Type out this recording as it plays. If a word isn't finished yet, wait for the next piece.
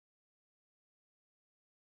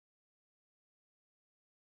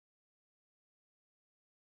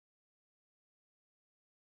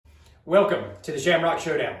Welcome to the Shamrock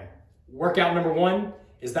Showdown. Workout number 1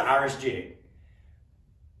 is the Irish jig.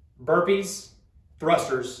 Burpees,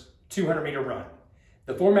 thrusters, 200-meter run.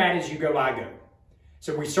 The format is you go, I go.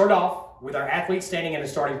 So we start off with our athlete standing in a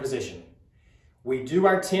starting position. We do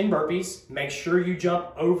our 10 burpees. Make sure you jump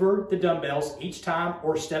over the dumbbells each time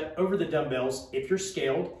or step over the dumbbells if you're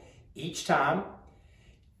scaled each time.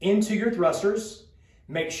 Into your thrusters,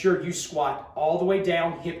 make sure you squat all the way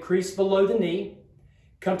down, hip crease below the knee.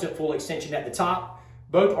 Come to full extension at the top,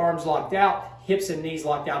 both arms locked out, hips and knees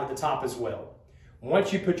locked out at the top as well.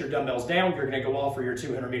 Once you put your dumbbells down, you're gonna go off for your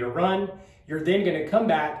 200-meter run. You're then gonna come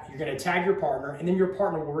back, you're gonna tag your partner, and then your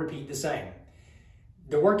partner will repeat the same.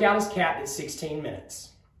 The workout is capped at 16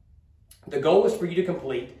 minutes. The goal is for you to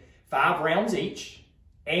complete 5 rounds each,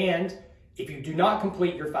 and if you do not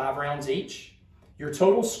complete your 5 rounds each, your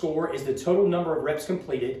total score is the total number of reps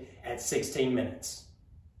completed at 16 minutes.